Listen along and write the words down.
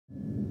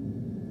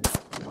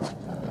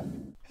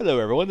Hello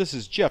everyone, this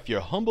is Jeff,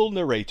 your humble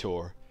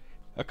narrator.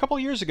 A couple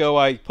years ago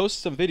I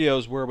posted some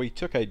videos where we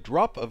took a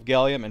drop of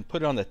gallium and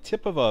put it on the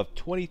tip of a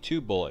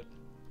 .22 bullet.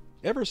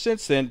 Ever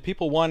since then,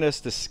 people want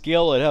us to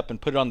scale it up and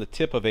put it on the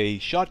tip of a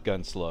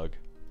shotgun slug.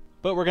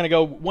 But we're going to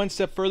go one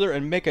step further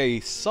and make a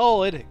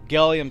solid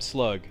gallium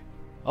slug.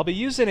 I'll be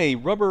using a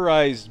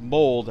rubberized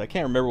mold, I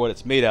can't remember what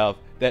it's made of,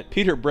 that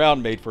Peter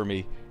Brown made for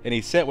me, and he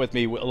sent with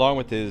me along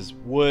with his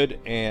wood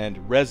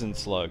and resin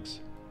slugs.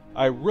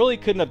 I really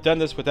couldn't have done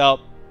this without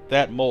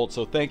that mold,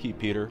 so thank you,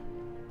 Peter.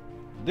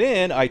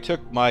 Then I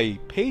took my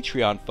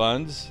Patreon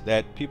funds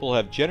that people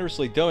have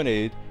generously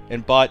donated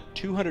and bought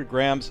 200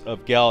 grams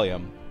of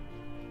gallium.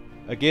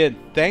 Again,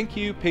 thank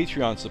you,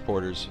 Patreon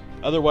supporters.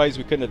 Otherwise,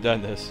 we couldn't have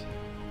done this.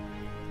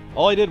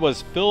 All I did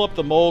was fill up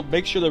the mold,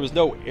 make sure there was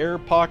no air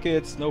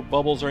pockets, no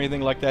bubbles or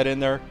anything like that in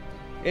there,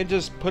 and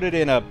just put it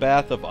in a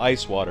bath of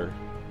ice water.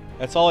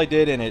 That's all I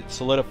did, and it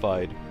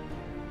solidified.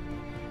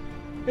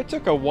 It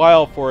took a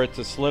while for it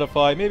to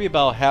solidify, maybe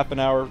about half an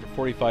hour to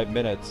 45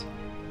 minutes.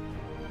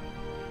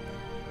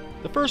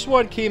 The first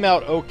one came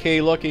out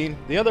okay looking.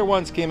 The other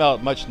ones came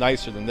out much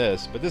nicer than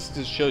this, but this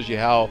just shows you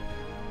how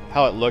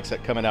it looks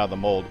at coming out of the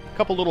mold. A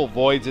couple little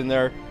voids in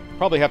there.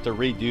 Probably have to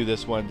redo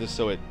this one just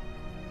so it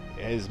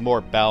is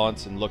more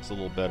balanced and looks a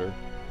little better.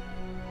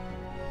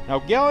 Now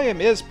gallium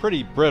is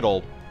pretty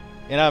brittle,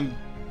 and I'm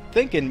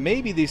thinking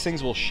maybe these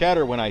things will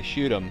shatter when I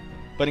shoot them.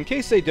 But in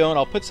case they don't,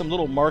 I'll put some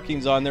little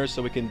markings on there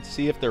so we can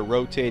see if they're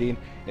rotating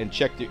and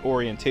check the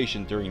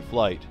orientation during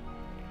flight.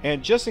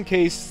 And just in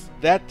case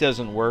that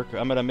doesn't work,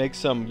 I'm going to make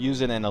some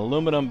using an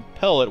aluminum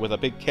pellet with a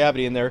big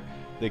cavity in there.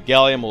 The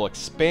gallium will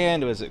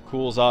expand as it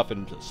cools off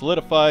and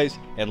solidifies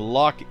and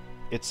lock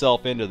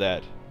itself into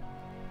that.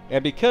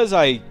 And because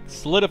I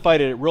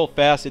solidified it real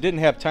fast, it didn't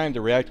have time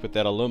to react with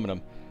that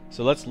aluminum.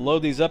 So let's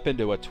load these up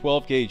into a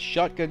 12 gauge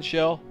shotgun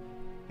shell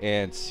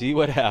and see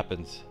what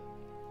happens.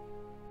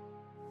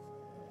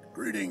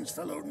 Greetings,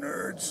 fellow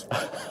nerds.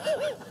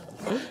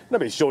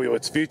 Let me show you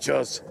its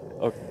features.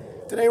 Okay.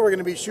 Today we're going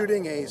to be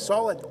shooting a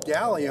solid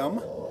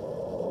gallium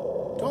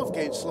 12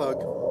 gauge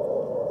slug.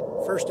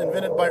 First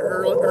invented by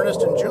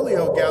Ernest and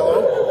Julio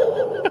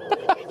Gallo.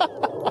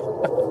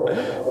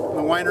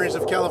 The wineries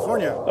of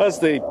California. As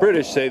the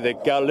British say, the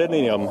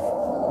gallium.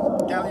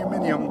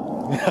 Galliuminium.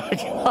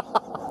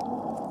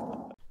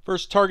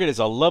 First target is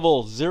a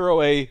level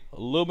 0A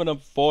aluminum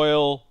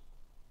foil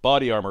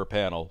body armor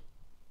panel.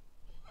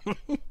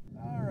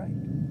 All right.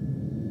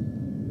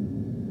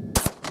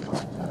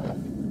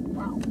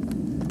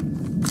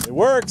 It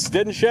works,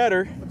 didn't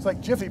shatter. Looks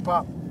like Jiffy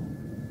Pop.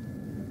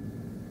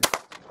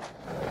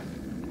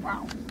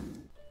 Wow.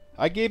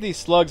 I gave these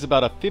slugs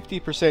about a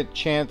 50%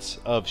 chance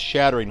of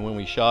shattering when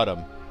we shot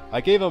them. I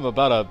gave them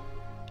about a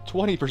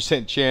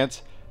 20%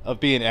 chance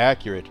of being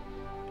accurate.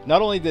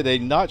 Not only did they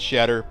not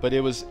shatter, but it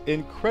was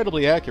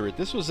incredibly accurate.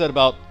 This was at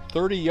about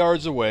 30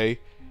 yards away,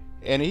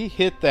 and he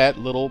hit that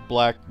little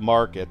black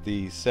mark at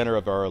the center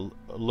of our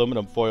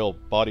aluminum foil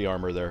body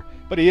armor there.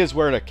 But he is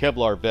wearing a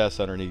Kevlar vest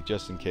underneath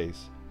just in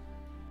case.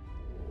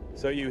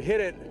 So you hit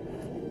it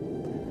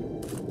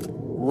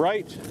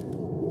right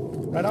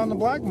on the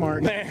black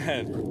mark.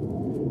 Man,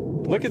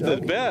 look at the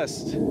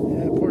vest.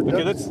 Yeah, poor Doug.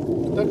 Okay,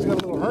 Doug's got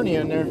a little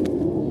hernia in there.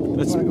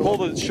 Let's pull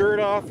the shirt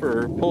off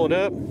or pull it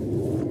up.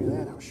 Look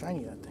at that, how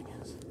shiny that thing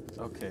is.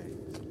 Okay.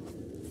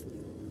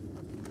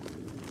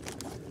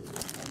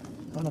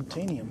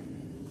 Unobtainium.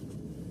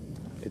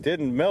 It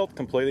didn't melt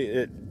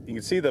completely. You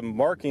can see the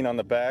marking on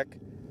the back,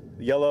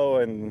 yellow,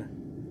 and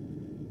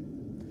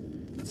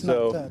It's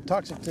so not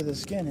toxic to the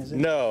skin, is it?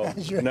 no,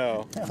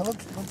 no.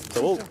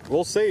 So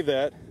we'll save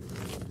that.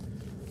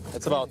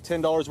 That's about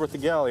 $10 worth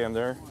of gallium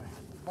there.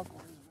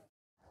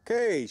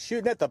 Okay,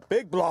 shooting at the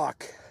big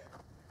block,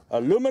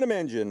 aluminum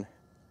engine.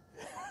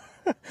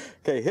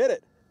 Okay, hit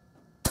it.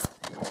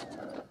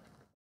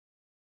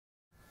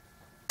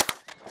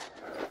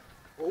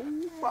 Oh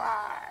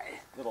my!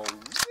 Little zing.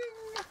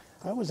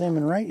 I was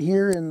aiming right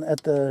here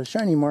at the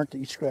shiny mark that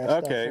you scratched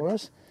out for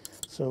us.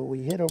 So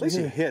we hit over At least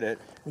here. you hit it.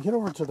 We hit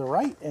over to the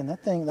right, and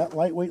that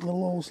lightweight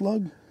little old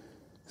slug.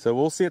 So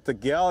we'll see if the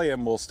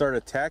gallium will start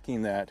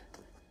attacking that.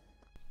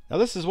 Now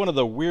this is one of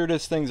the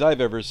weirdest things I've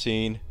ever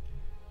seen.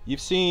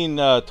 You've seen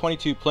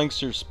 22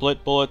 Plinkster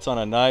split bullets on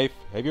a knife.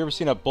 Have you ever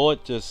seen a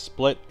bullet just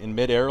split in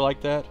midair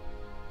like that?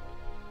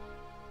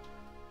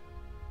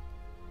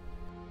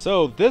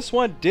 So this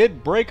one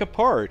did break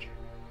apart.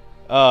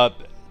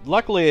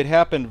 Luckily it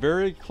happened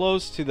very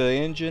close to the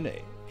engine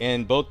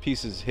and both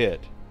pieces hit.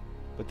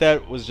 But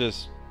that was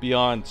just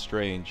beyond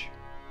strange.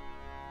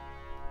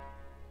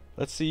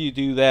 Let's see you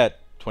do that,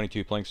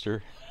 22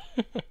 Plinkster.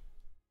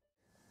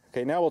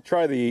 Okay, now we'll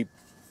try the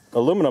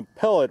aluminum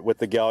pellet with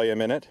the gallium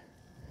in it.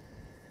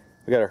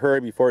 We gotta hurry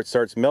before it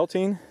starts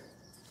melting.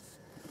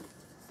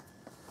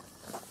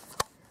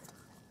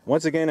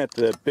 Once again at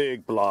the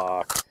big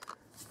block.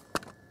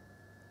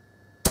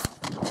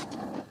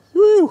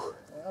 Woo!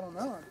 I don't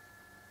know.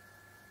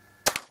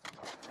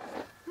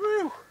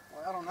 Woo!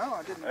 Well, I don't know.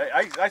 I didn't.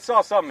 I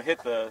saw something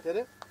hit the Did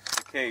it?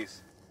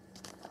 case.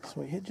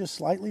 So it hit just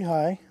slightly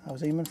high. I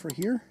was aiming for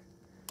here.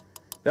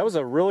 That was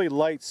a really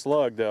light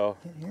slug, though.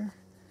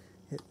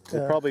 Hit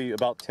here. Probably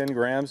about 10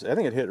 grams. I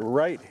think it hit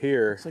right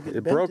here. Like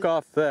it broke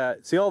off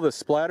that. See all the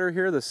splatter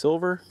here, the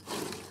silver?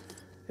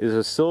 Is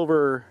a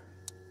silver.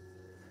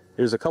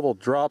 There's a couple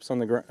drops on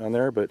the on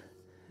there, but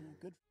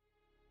Good.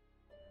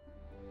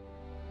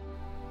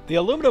 The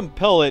aluminum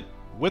pellet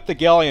with the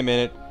gallium in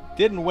it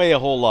didn't weigh a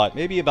whole lot,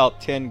 maybe about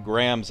 10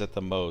 grams at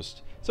the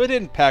most. So it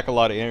didn't pack a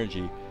lot of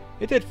energy.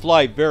 It did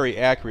fly very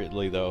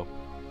accurately though.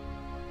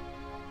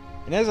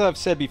 And as I've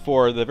said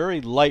before, the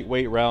very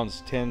lightweight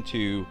rounds tend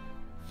to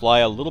fly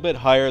a little bit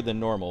higher than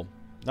normal.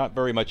 Not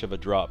very much of a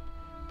drop.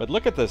 But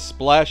look at the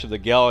splash of the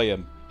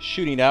gallium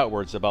shooting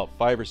outwards about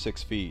 5 or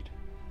 6 feet.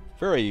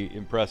 Very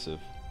impressive.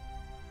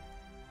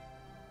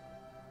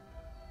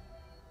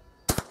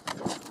 I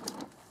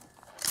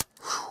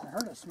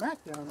heard a smack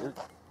down there.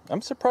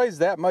 I'm surprised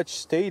that much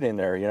stayed in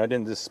there. You know, it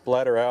didn't just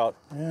splatter out.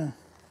 Yeah.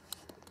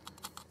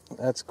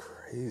 That's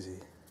crazy.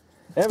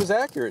 And it was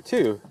accurate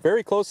too.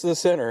 Very close to the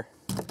center.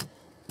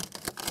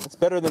 It's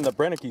better than the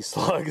Brennecke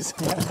slugs.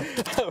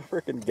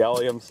 Freaking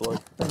gallium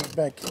slug. Brings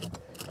back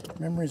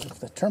memories of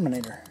the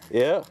Terminator.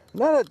 Yeah,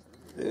 not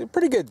a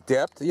pretty good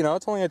depth. You know,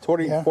 it's only a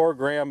 24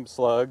 gram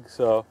slug,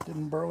 so.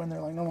 Didn't burrow in there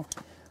like normal.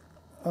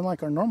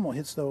 Unlike our normal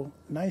hits, though,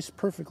 nice,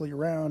 perfectly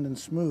round and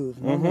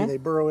smooth. Normally they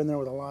burrow in there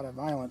with a lot of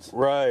violence.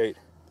 Right.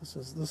 This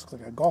looks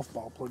like a golf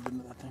ball plugged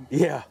into that thing.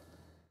 Yeah.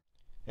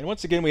 And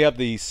once again, we have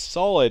the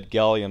solid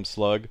gallium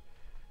slug.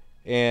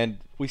 And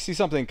we see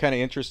something kind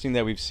of interesting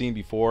that we've seen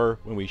before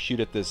when we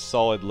shoot at this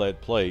solid lead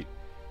plate.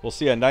 We'll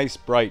see a nice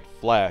bright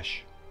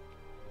flash.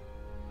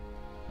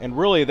 And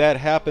really that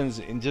happens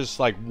in just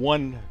like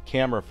one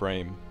camera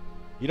frame.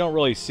 You don't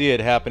really see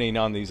it happening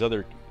on these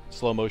other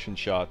slow motion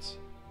shots.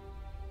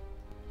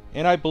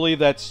 And I believe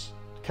that's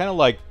kind of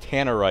like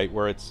tannerite,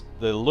 where it's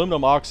the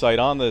aluminum oxide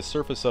on the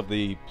surface of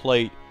the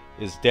plate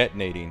is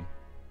detonating.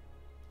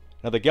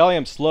 Now the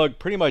gallium slug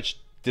pretty much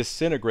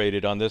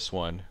disintegrated on this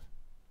one.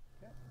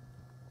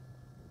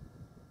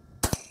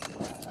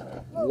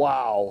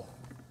 Wow.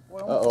 Boy,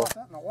 I almost lost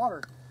that in the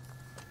water.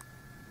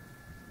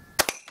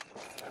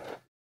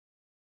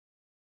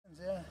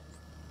 Yeah.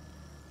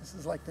 This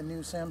is like the new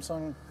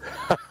Samsung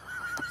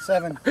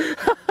 7.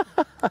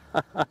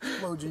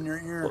 Explodes in your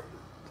ear.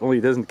 Only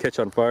it doesn't catch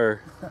on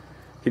fire.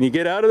 Can you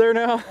get out of there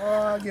now? Oh,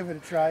 I'll give it a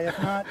try. If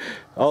not,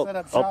 I'll set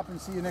up shop and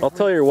see you next week. I'll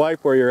tell your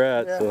wife where you're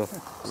at. Yeah.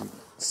 So.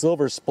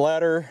 Silver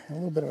splatter. A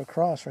little bit of a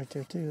cross right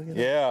there too. Look at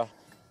Yeah.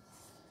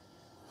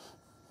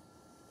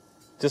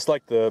 Just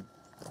like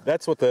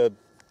that's what the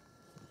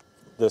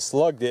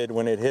slug did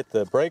when it hit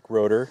the brake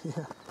rotor.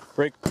 Yeah.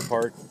 Brake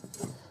part.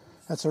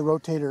 That's a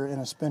rotator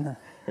and a spinner.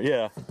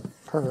 Yeah.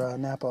 Per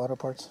Napa Auto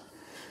Parts.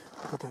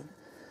 Look at that.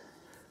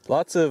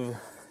 Lots of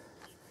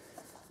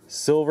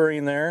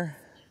silvering there.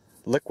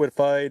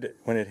 Liquefied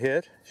when it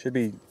hit. Should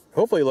be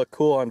hopefully look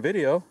cool on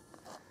video.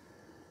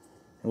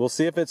 We'll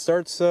see if it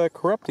starts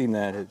corrupting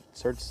that. It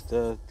starts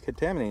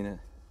contaminating it.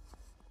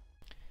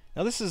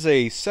 Now this is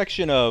a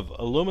section of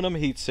aluminum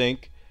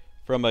heatsink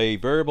from a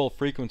variable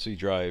frequency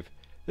drive.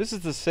 This is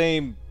the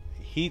same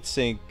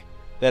heatsink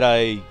that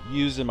I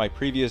used in my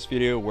previous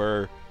video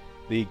where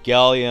the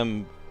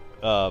gallium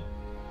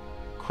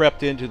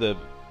crept into the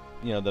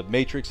the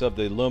matrix of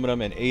the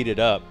aluminum and ate it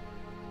up.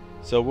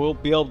 So we'll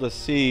be able to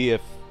see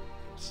if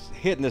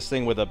hitting this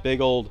thing with a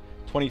big old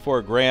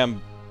 24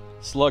 gram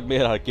slug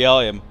made out of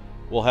gallium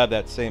will have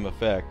that same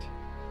effect.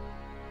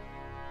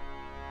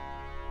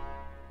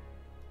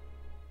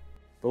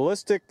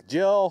 Ballistic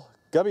gel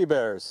gummy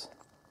bears.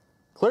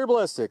 Clear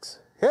ballistics.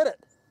 Hit it.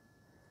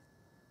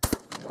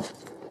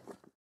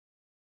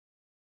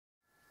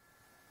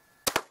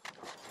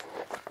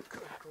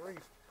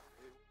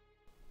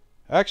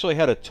 I actually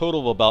had a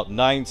total of about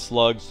 9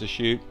 slugs to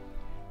shoot.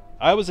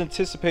 I was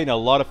anticipating a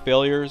lot of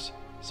failures,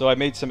 so I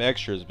made some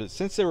extras, but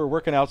since they were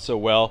working out so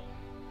well,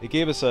 it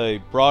gave us a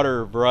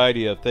broader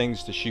variety of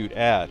things to shoot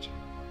at.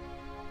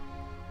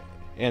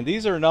 And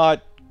these are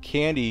not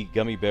candy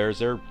gummy bears,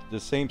 they're the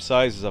same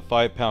size as a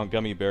 5-pound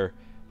gummy bear,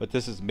 but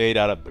this is made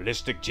out of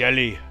ballistic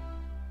jelly.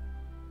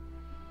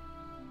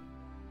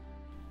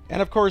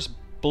 And of course,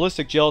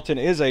 ballistic gelatin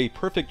is a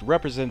perfect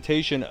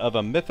representation of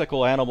a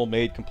mythical animal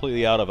made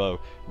completely out of a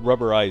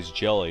rubberized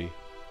jelly.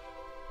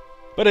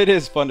 But it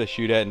is fun to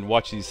shoot at and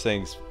watch these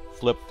things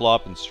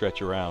flip-flop and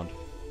stretch around.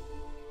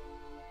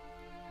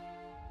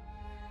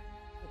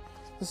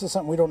 This is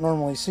something we don't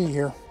normally see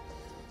here.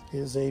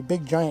 Is a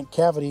big giant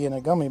cavity in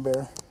a gummy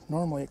bear.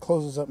 Normally it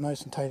closes up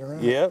nice and tight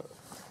around. Yeah.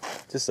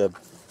 Just it's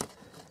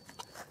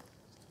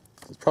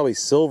probably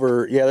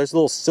silver. Yeah, there's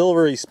little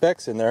silvery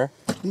specks in there.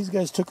 These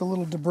guys took a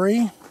little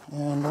debris,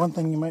 and one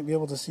thing you might be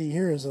able to see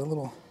here is a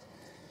little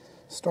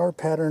star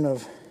pattern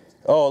of...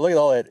 Oh, look at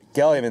all that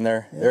gallium in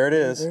there. Yeah, there it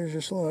is. There's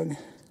your slug.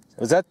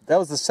 That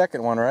was the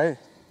second one, right?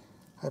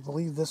 I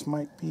believe this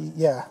might be...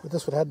 Yeah, but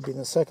this would have to be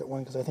the second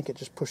one because I think it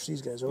just pushed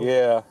these guys over.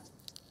 Yeah.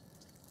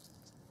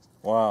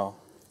 Wow.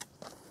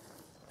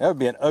 That would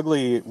be an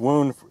ugly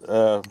wound.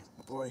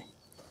 Boy.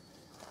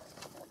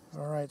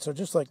 Alright, so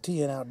just like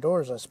tea and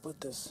outdoors, I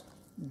split this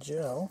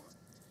gel.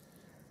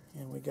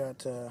 And we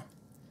got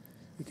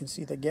You can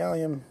see the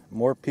gallium,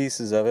 More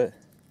pieces of it.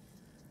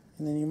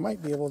 and then you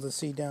might be able to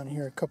see down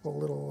here a couple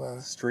little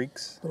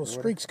Streaks.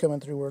 streaks coming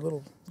through, where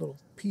little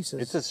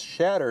pieces. It's just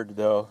shattered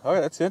though. Oh,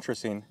 that's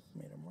interesting.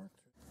 Made a mark.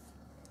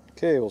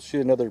 Okay, we'll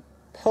shoot another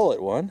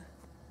pellet one.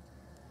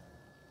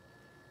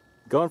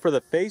 Going for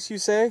the face, you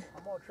say?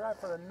 I'm gonna try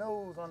for the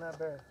nose on that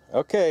bear.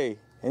 Okay,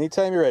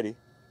 anytime you're ready.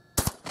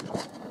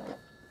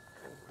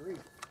 Grief.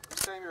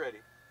 Anytime you're ready.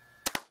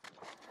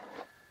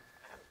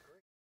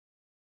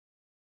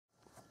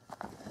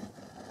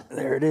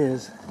 There it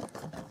is.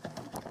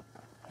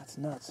 That's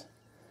nuts.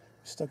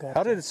 Still got.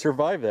 How did it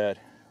survive that?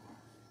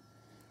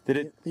 Did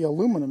it? The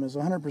aluminum is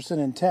 100%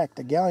 intact.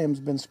 The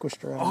gallium's been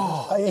squished around.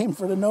 Oh. I aimed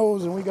for the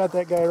nose, and we got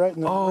that guy right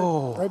in the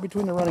right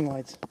between the running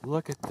lights.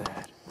 Look at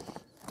that.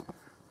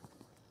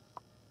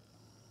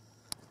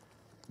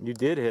 You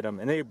did hit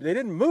them, and they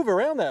didn't move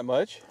around that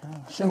much.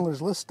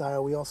 Schindler's List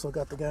style. We also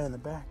got the guy in the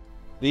back.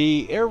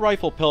 The air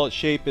rifle pellet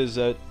shape is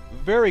a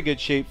very good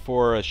shape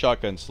for a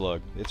shotgun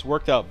slug. It's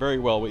worked out very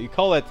well. What you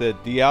call that the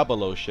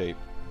Diablo shape.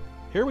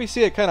 Here we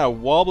see it kind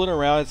of wobbling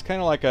around. It's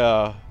kind of like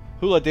a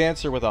hula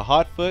dancer with a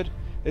hot foot.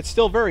 It's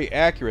still very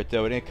accurate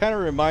though, and it kind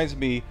of reminds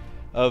me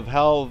of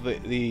how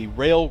the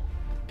rail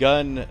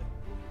gun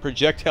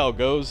projectile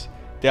goes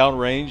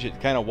downrange.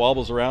 It kind of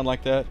wobbles around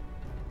like that.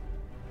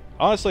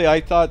 Honestly,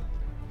 I thought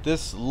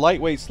this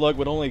lightweight slug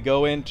would only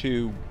go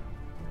into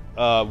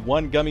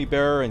one gummy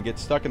bear and get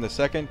stuck in the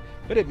second,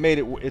 but it made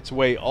its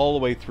way all the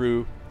way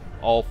through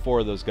all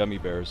 4 of those gummy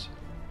bears.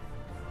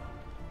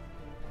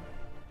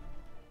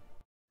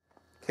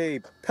 Okay,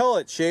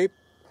 pellet shape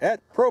at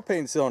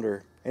propane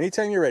cylinder.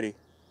 Anytime you're ready.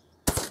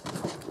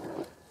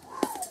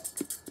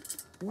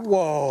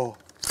 Whoa!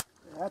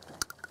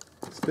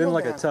 Spin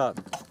like a top.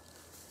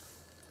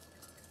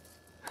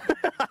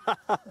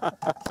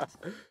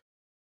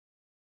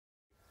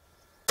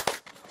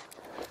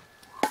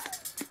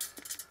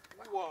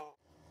 Whoa!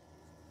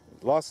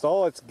 Lost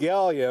all its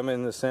gallium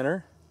in the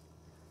center.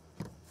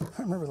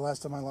 I remember the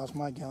last time I lost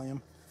my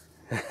gallium.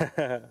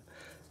 And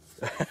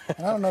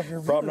I don't know if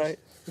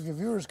your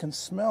viewers can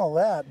smell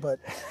that, but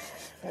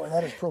boy,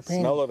 that is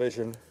propane.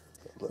 Smell-o-vision.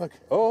 Look.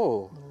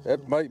 Oh,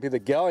 that might be the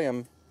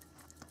gallium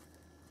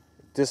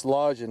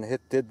dislodged and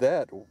did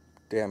that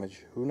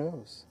damage. Who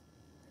knows?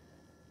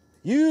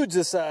 You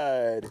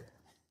decide.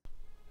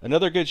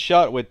 Another good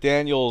shot with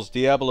Daniel's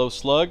Diablo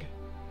slug.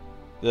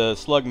 The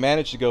slug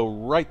managed to go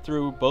right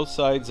through both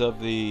sides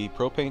of the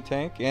propane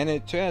tank, and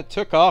it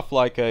took off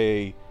like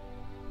a,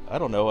 I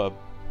don't know, a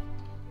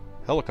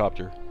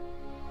helicopter.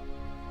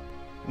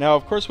 Now,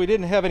 of course, we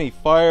didn't have any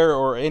fire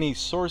or any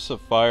source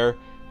of fire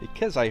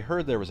because I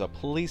heard there was a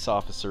police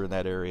officer in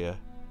that area.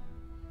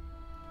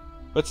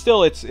 But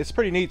still, it's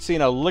pretty neat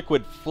seeing a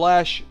liquid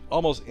flash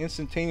almost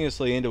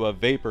instantaneously into a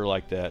vapor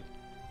like that.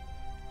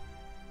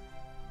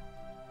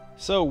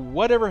 So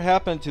whatever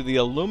happened to the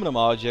aluminum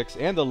objects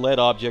and the lead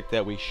object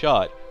that we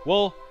shot?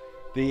 Well,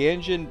 the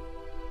engine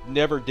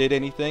never did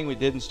anything. We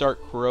didn't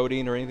start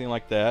corroding or anything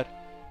like that.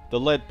 The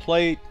lead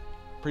plate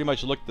pretty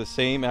much looked the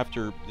same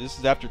after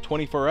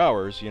 24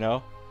 hours, you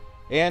know.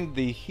 And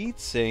the heat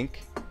sink,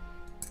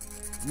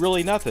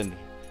 really nothing.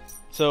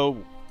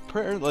 So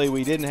apparently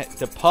we didn't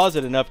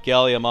deposit enough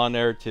gallium on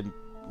there to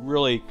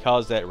really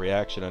cause that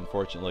reaction,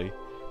 unfortunately.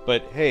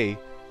 But hey,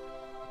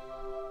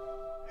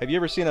 have you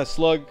ever seen a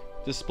slug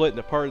just split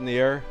apart in the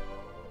air?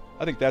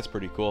 I think that's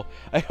pretty cool.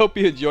 I hope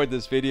you enjoyed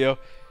this video.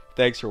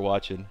 Thanks for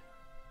watching.